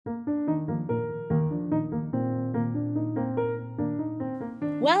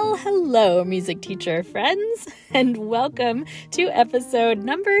Well, hello, music teacher friends, and welcome to episode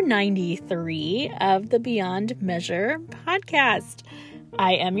number 93 of the Beyond Measure podcast.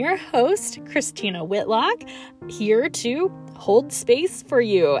 I am your host, Christina Whitlock, here to hold space for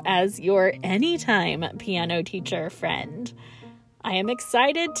you as your anytime piano teacher friend. I am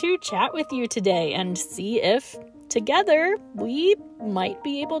excited to chat with you today and see if together we might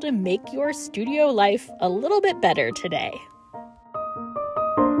be able to make your studio life a little bit better today.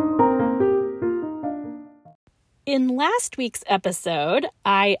 In last week's episode,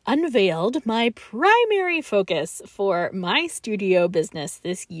 I unveiled my primary focus for my studio business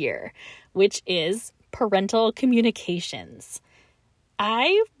this year, which is parental communications.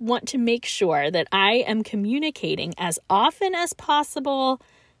 I want to make sure that I am communicating as often as possible,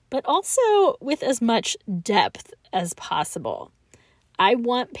 but also with as much depth as possible. I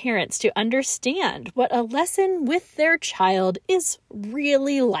want parents to understand what a lesson with their child is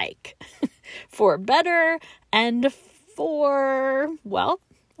really like, for better and for, well,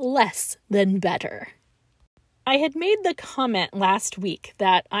 less than better. I had made the comment last week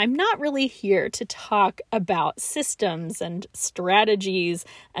that I'm not really here to talk about systems and strategies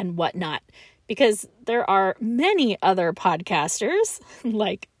and whatnot, because there are many other podcasters,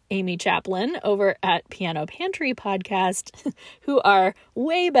 like Amy Chaplin over at Piano Pantry Podcast, who are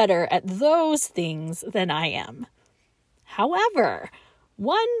way better at those things than I am. However,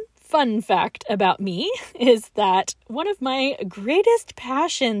 one fun fact about me is that one of my greatest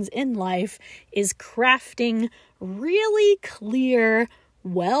passions in life is crafting really clear,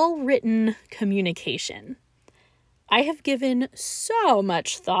 well-written communication. I have given so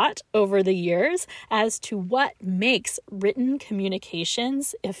much thought over the years as to what makes written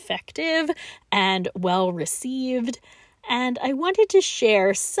communications effective and well-received, and I wanted to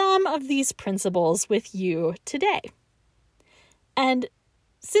share some of these principles with you today. And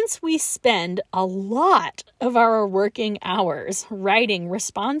since we spend a lot of our working hours writing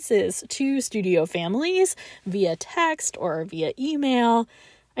responses to studio families via text or via email,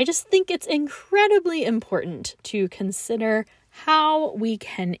 I just think it's incredibly important to consider how we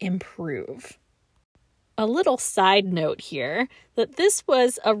can improve. A little side note here that this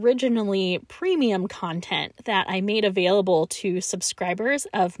was originally premium content that I made available to subscribers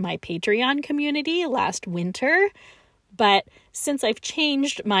of my Patreon community last winter. But since I've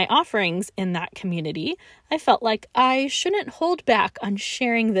changed my offerings in that community, I felt like I shouldn't hold back on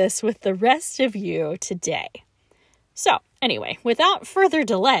sharing this with the rest of you today. So anyway, without further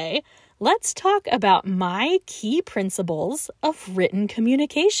delay, let's talk about my key principles of written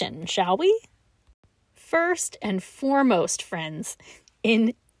communication, shall we? First and foremost, friends,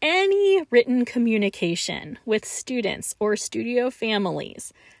 in any written communication with students or studio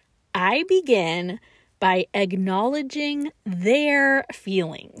families, I begin by acknowledging their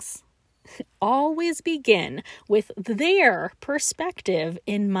feelings. Always begin with their perspective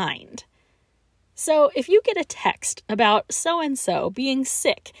in mind. So if you get a text about so-and-so being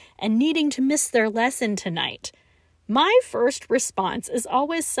sick and needing to miss their lesson tonight, my first response is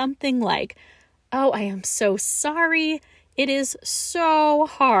always something like, "Oh, I am so sorry. It is so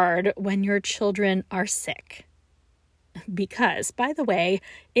hard when your children are sick." Because, by the way,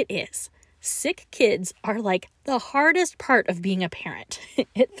 it is. Sick kids are like the hardest part of being a parent.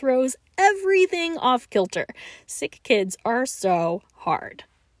 It throws everything off kilter. Sick kids are so hard.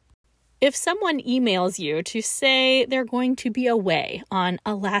 If someone emails you to say they're going to be away on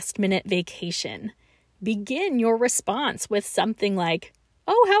a last-minute vacation, begin your response with something like,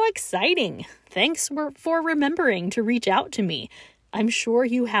 "Oh, how exciting! Thanks for remembering to reach out to me. I'm sure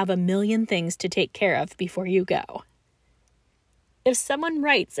you have a million things to take care of before you go." If someone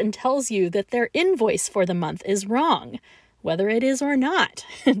writes and tells you that their invoice for the month is wrong, whether it is or not,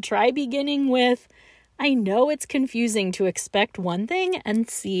 try beginning with, "I know it's confusing to expect one thing and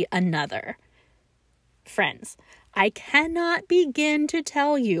see another." Friends, I cannot begin to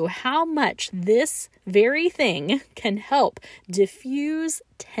tell you how much this very thing can help diffuse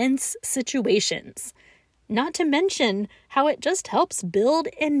tense situations. Not to mention how it just helps build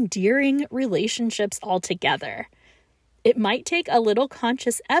endearing relationships altogether. It might take a little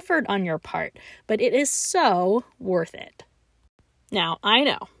conscious effort on your part, but it is so worth it. Now, I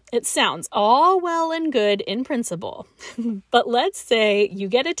know it sounds all well and good in principle, but let's say you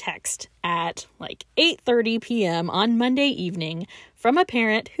get a text at like 8:30 p.m. on Monday evening from a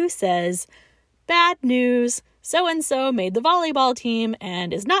parent who says, "Bad news, so-and-so made the volleyball team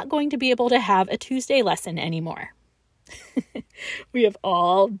and is not going to be able to have a Tuesday lesson anymore." We have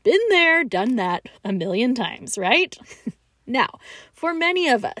all been there, done that a million times, right? Now, for many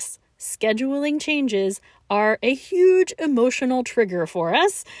of us, scheduling changes are a huge emotional trigger for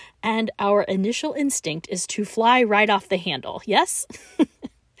us, and our initial instinct is to fly right off the handle, yes?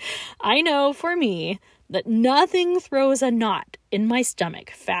 I know for me that nothing throws a knot in my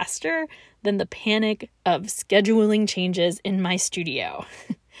stomach faster than the panic of scheduling changes in my studio.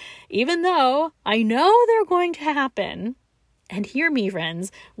 Even though I know they're going to happen, and hear me,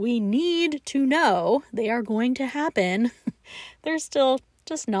 friends, we need to know they are going to happen, they're still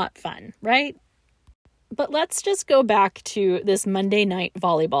just not fun, right? But let's just go back to this Monday night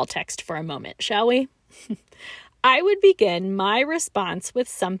volleyball text for a moment, shall we? I would begin my response with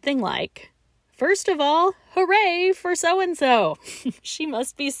something like, "First of all, hooray for so-and-so. She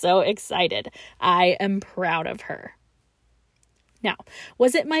must be so excited. I am proud of her." Now,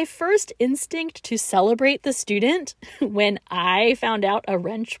 was it my first instinct to celebrate the student when I found out a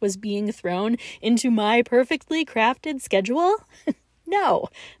wrench was being thrown into my perfectly crafted schedule?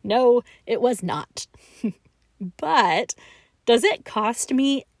 No, it was not. But does it cost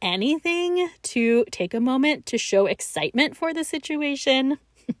me anything to take a moment to show excitement for the situation?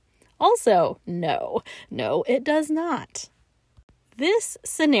 Also, no, it does not. This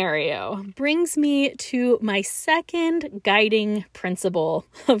scenario brings me to my second guiding principle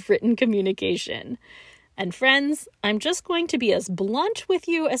of written communication. And friends, I'm just going to be as blunt with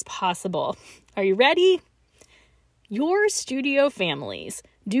you as possible. Are you ready? Your studio families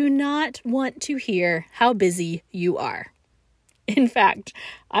do not want to hear how busy you are. In fact,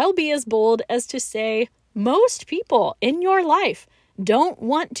 I'll be as bold as to say most people in your life don't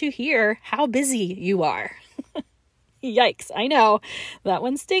want to hear how busy you are. Yikes, I know. That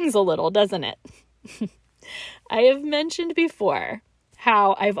one stings a little, doesn't it? I have mentioned before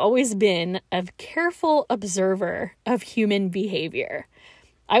how I've always been a careful observer of human behavior.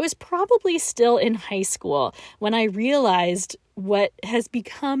 I was probably still in high school when I realized what has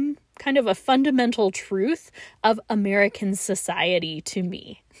become kind of a fundamental truth of American society to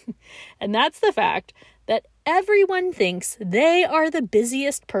me. And that's the fact that everyone thinks they are the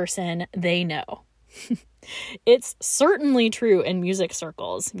busiest person they know. It's certainly true in music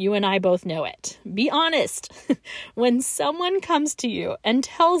circles. You and I both know it. Be honest. When someone comes to you and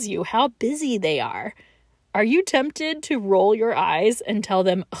tells you how busy they are you tempted to roll your eyes and tell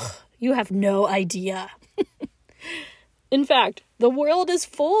them, "You have no idea"? In fact, the world is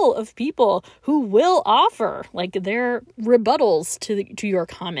full of people who will offer their rebuttals to your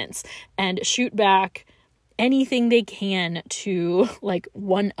comments and shoot back anything they can to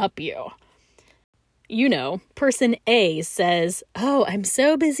one-up you. You know, person A says, "Oh, I'm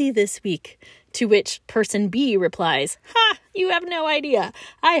so busy this week." To which person B replies, "Ha, you have no idea.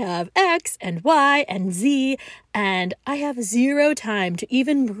 I have X and Y and Z, and I have 0 time to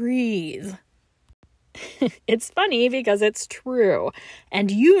even breathe." It's funny because it's true.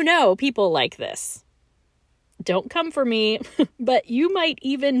 And you know people like this. Don't come for me, but you might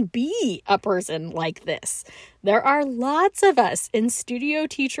even be a person like this. There are lots of us in studio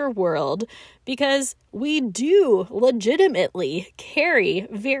teacher world because we do legitimately carry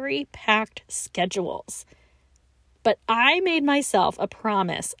very packed schedules. But I made myself a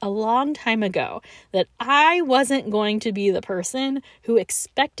promise a long time ago that I wasn't going to be the person who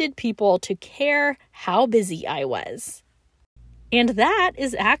expected people to care how busy I was. And that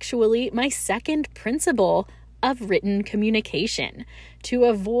is actually my second principle of written communication, to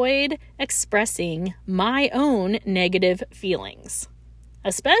avoid expressing my own negative feelings,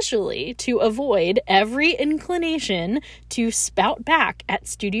 especially to avoid every inclination to spout back at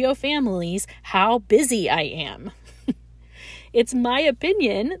studio families how busy I am. It's my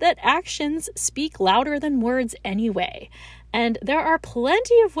opinion that actions speak louder than words anyway, and there are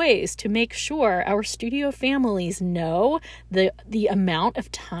plenty of ways to make sure our studio families know the amount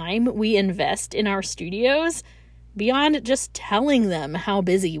of time we invest in our studios beyond just telling them how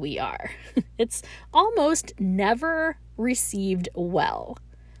busy we are. It's almost never received well.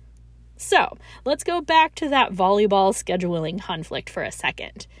 So, let's go back to that volleyball scheduling conflict for a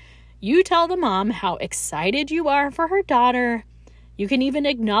second. You tell the mom how excited you are for her daughter. You can even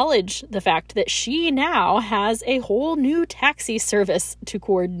acknowledge the fact that she now has a whole new taxi service to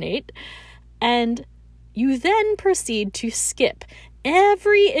coordinate. And you then proceed to skip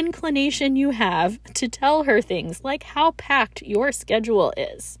every inclination you have to tell her things like how packed your schedule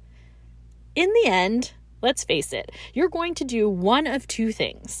is. In the end, let's face it, you're going to do one of two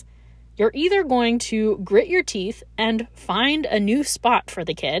things. You're either going to grit your teeth and find a new spot for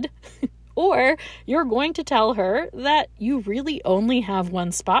the kid, or you're going to tell her that you really only have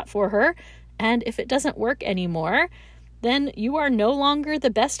one spot for her, and if it doesn't work anymore, then you are no longer the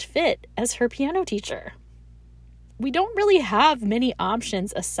best fit as her piano teacher. we don't really have many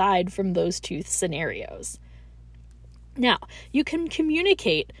options aside from those two scenarios. Now, you can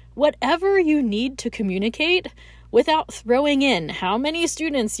communicate whatever you need to communicate without throwing in how many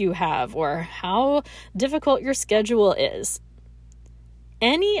students you have or how difficult your schedule is.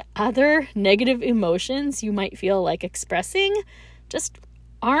 Any other negative emotions you might feel like expressing just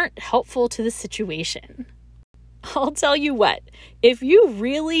aren't helpful to the situation. I'll tell you what, if you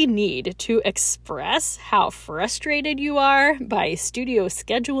really need to express how frustrated you are by studio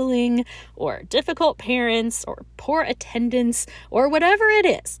scheduling or difficult parents or poor attendance or whatever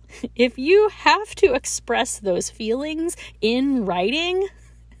it is, if you have to express those feelings in writing,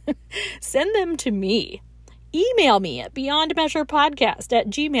 send them to me. Email me at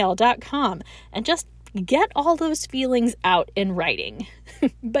beyondmeasurepodcast@gmail.com and just get all those feelings out in writing.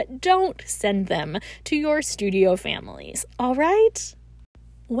 But don't send them to your studio families, all right?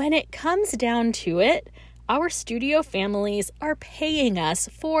 When it comes down to it, our studio families are paying us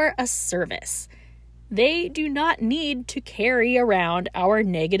for a service. They do not need to carry around our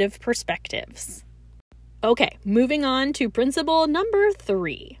negative perspectives. Okay, moving on to principle number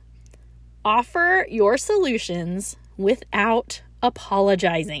 3. Offer your solutions without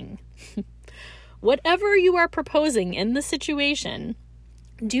apologizing. Whatever you are proposing in the situation,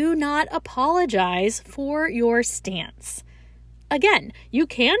 do not apologize for your stance. Again, you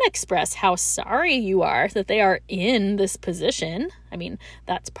can express how sorry you are that they are in this position. I mean,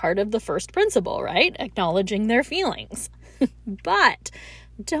 that's part of the first principle, right? Acknowledging their feelings. But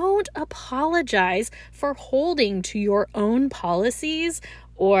don't apologize for holding to your own policies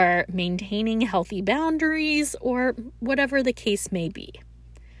or maintaining healthy boundaries or whatever the case may be.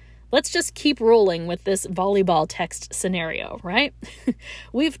 Let's just keep rolling with this volleyball text scenario, right?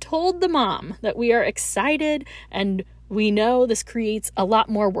 We've told the mom that we are excited and we know this creates a lot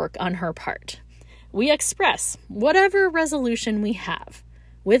more work on her part. We express whatever resolution we have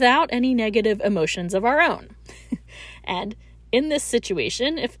without any negative emotions of our own. And in this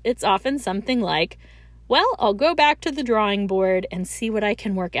situation, if it's often something like, well, I'll go back to the drawing board and see what I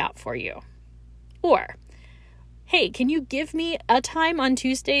can work out for you. Or, hey, can you give me a time on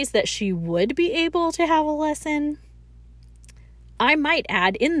Tuesdays that she would be able to have a lesson? I might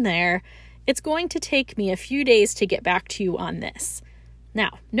add in there, it's going to take me a few days to get back to you on this.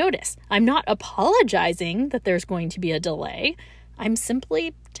 Now, notice, I'm not apologizing that there's going to be a delay. I'm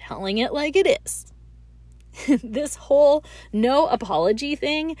simply telling it like it is. This whole no apology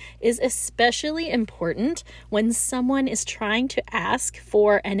thing is especially important when someone is trying to ask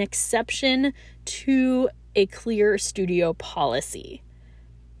for an exception to a clear studio policy.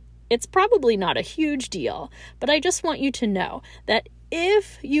 It's probably not a huge deal, but I just want you to know that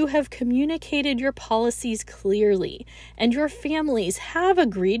if you have communicated your policies clearly and your families have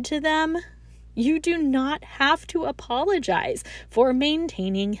agreed to them, you do not have to apologize for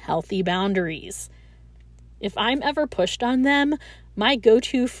maintaining healthy boundaries. If I'm ever pushed on them, my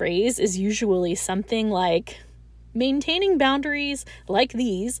go-to phrase is usually something like, maintaining boundaries like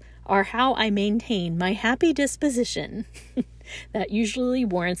these are how I maintain my happy disposition. That usually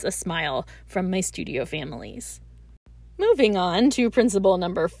warrants a smile from my studio families. Moving on to principle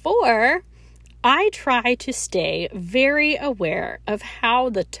number 4, I try to stay very aware of how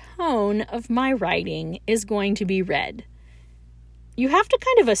the tone of my writing is going to be read. You have to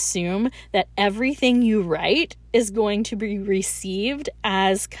kind of assume that everything you write is going to be received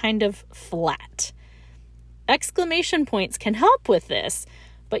as kind of flat. Exclamation points can help with this,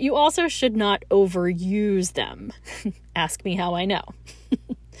 but you also should not overuse them. Ask me how I know.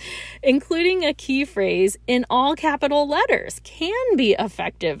 Including a key phrase in all capital letters can be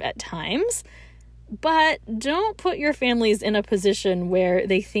effective at times, but don't put your families in a position where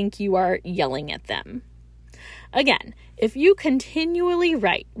they think you are yelling at them. Again, if you continually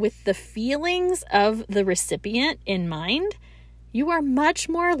write with the feelings of the recipient in mind, you are much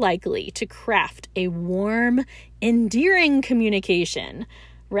more likely to craft a warm, endearing communication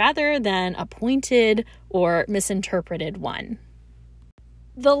rather than a pointed or misinterpreted one.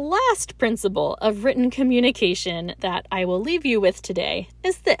 The last principle of written communication that I will leave you with today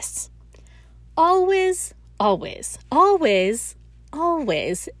is this. Always, always, always,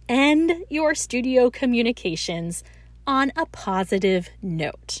 always end your studio communications on a positive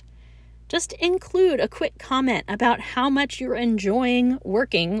note. Just include a quick comment about how much you're enjoying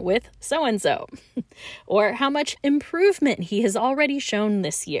working with so-and-so, or how much improvement he has already shown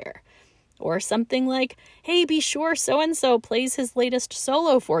this year. Or something like, hey, be sure so-and-so plays his latest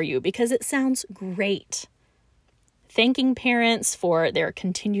solo for you because it sounds great. thanking parents for their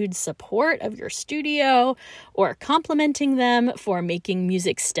continued support of your studio, or complimenting them for making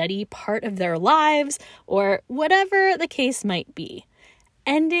music study part of their lives, or whatever the case might be.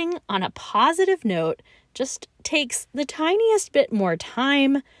 Ending on a positive note just takes the tiniest bit more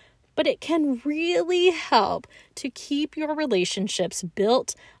time, but it can really help to keep your relationships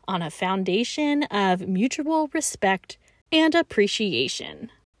built on a foundation of mutual respect and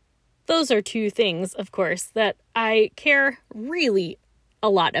appreciation. Those are two things, of course, that I care really a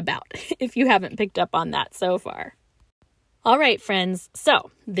lot about, if you haven't picked up on that so far. All right, friends,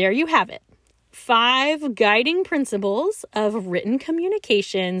 so there you have it. 5 guiding principles of written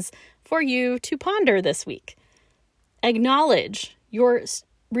communications for you to ponder this week. Acknowledge your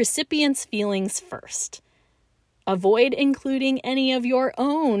recipient's feelings first. Avoid including any of your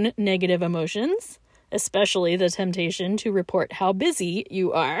own negative emotions, especially the temptation to report how busy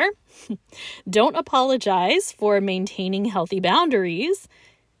you are. Don't apologize for maintaining healthy boundaries.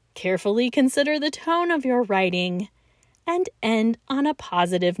 Carefully consider the tone of your writing, and end on a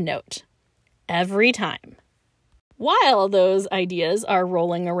positive note. Every time. While those ideas are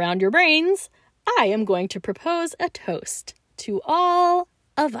rolling around your brains, I am going to propose a toast to all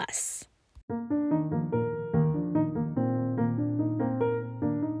of us.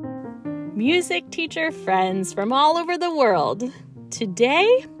 Music teacher friends from all over the world,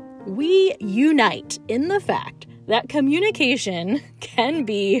 today we unite in the fact that communication can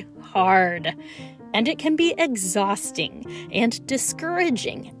be hard. And it can be exhausting and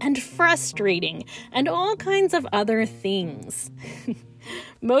discouraging and frustrating and all kinds of other things.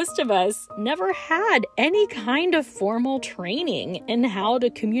 Most of us never had any kind of formal training in how to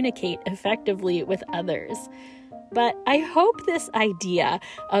communicate effectively with others. But I hope this idea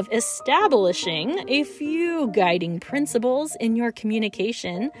of establishing a few guiding principles in your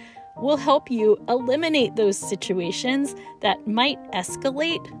communication will help you eliminate those situations that might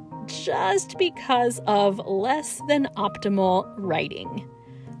escalate just because of less than optimal writing.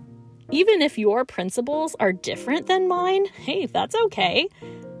 Even if your principles are different than mine, hey, that's okay.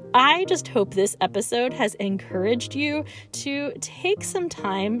 I just hope this episode has encouraged you to take some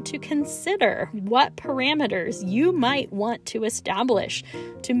time to consider what parameters you might want to establish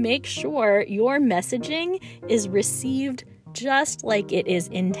to make sure your messaging is received just like it is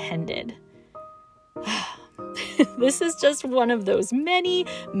intended. This is just one of those many,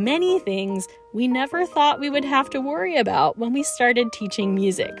 many things we never thought we would have to worry about when we started teaching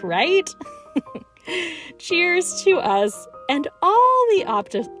music, right? Cheers to us and all the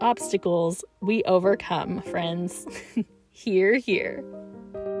obstacles we overcome, friends. Hear, hear.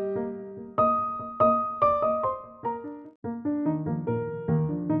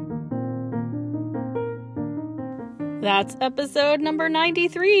 That's episode number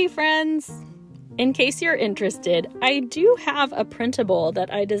 93, friends. In case you're interested, I do have a printable that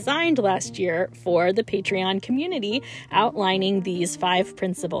I designed last year for the Patreon community outlining these 5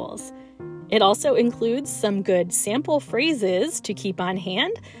 principles. It also includes some good sample phrases to keep on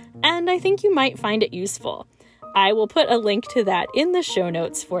hand, and I think you might find it useful. I will put a link to that in the show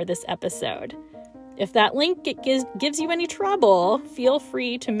notes for this episode. If that link gives you any trouble, feel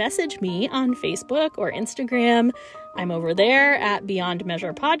free to message me on Facebook or Instagram. I'm over there at Beyond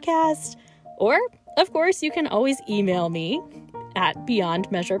Measure Podcast. Or, of course, you can always email me at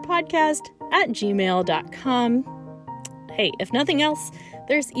beyondmeasurepodcast@gmail.com. Hey, if nothing else,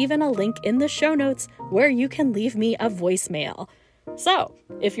 there's even a link in the show notes where you can leave me a voicemail. So,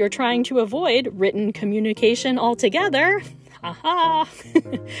 if you're trying to avoid written communication altogether,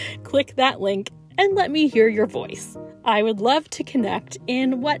 click that link and let me hear your voice. I would love to connect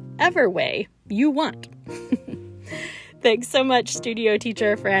in whatever way you want. Thanks so much, studio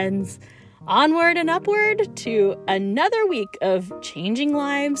teacher friends. Onward and upward to another week of changing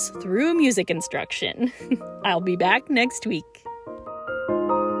lives through music instruction. I'll be back next week.